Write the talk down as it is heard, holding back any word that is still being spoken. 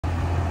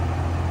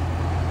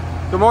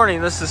Good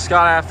morning, this is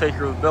Scott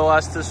Halfaker with Bill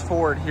Estes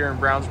Ford here in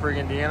Brownsburg,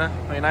 Indiana.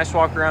 A nice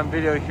walk around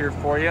video here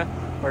for you.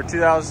 Our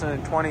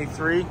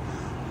 2023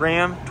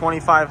 Ram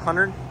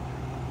 2500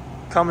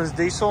 Cummins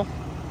diesel.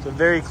 It's a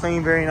very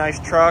clean, very nice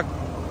truck.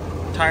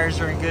 Tires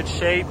are in good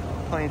shape,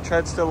 plenty of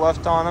tread still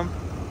left on them.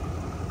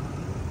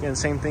 Again,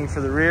 same thing for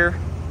the rear.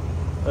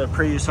 The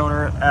previous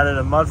owner added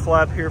a mud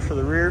flap here for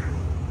the rear.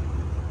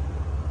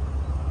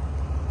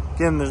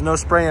 Again, there's no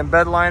spray and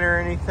bed liner or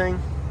anything.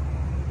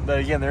 But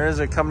again, there is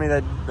a company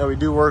that we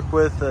do work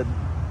with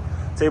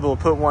that's able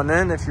to put one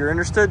in if you're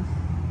interested.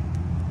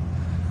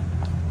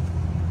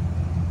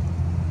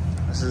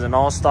 This is an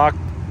all-stock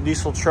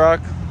diesel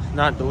truck,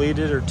 not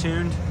deleted or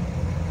tuned.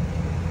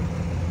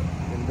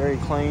 And very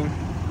clean.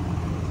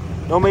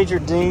 No major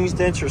dings,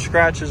 dents, or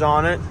scratches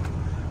on it.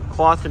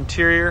 Cloth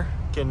interior.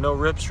 Again, no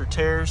rips or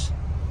tears.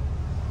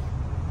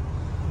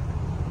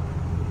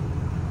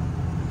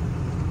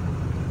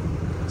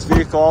 This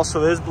vehicle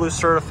also is Blue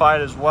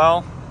certified as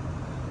well.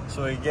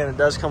 So again, it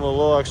does come with a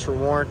little extra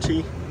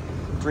warranty.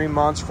 3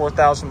 months,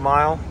 4,000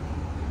 mile.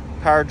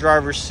 Power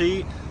driver's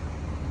seat.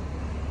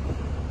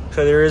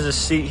 Okay, there is a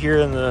seat here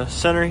in the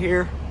center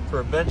here for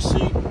a bench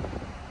seat.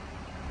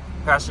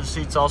 Passenger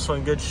seat's also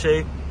in good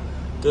shape.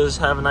 Does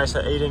have a nice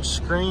 8-inch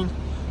screen.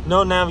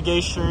 No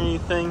navigation or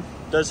anything.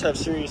 Does have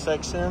Sirius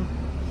XM.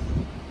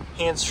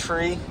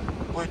 Hands-free.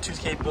 Bluetooth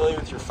capability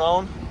with your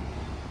phone.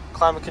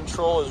 Climate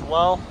control as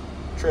well.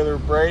 Trailer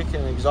brake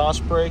and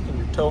exhaust brake in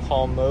your tow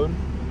haul mode.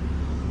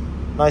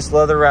 Nice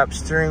leather wrapped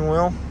steering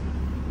wheel.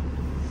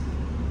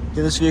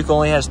 This vehicle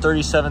only has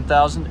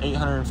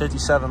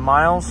 37,857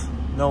 miles.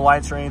 No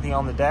lights or anything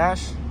on the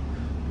dash.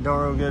 Don't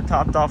really get it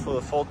topped off with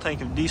a full tank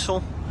of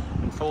diesel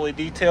and fully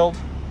detailed.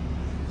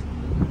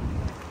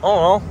 Oh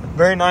well,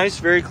 very nice,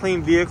 very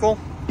clean vehicle.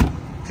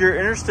 If you're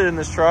interested in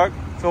this truck,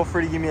 feel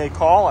free to give me a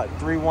call at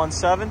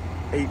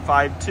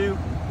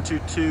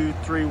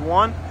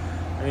 317-852-2231.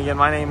 And again,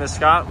 my name is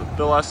Scott with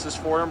Bill Estes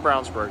Ford in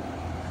Brownsburg.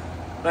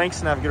 Thanks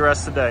and have a good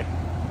rest of the day.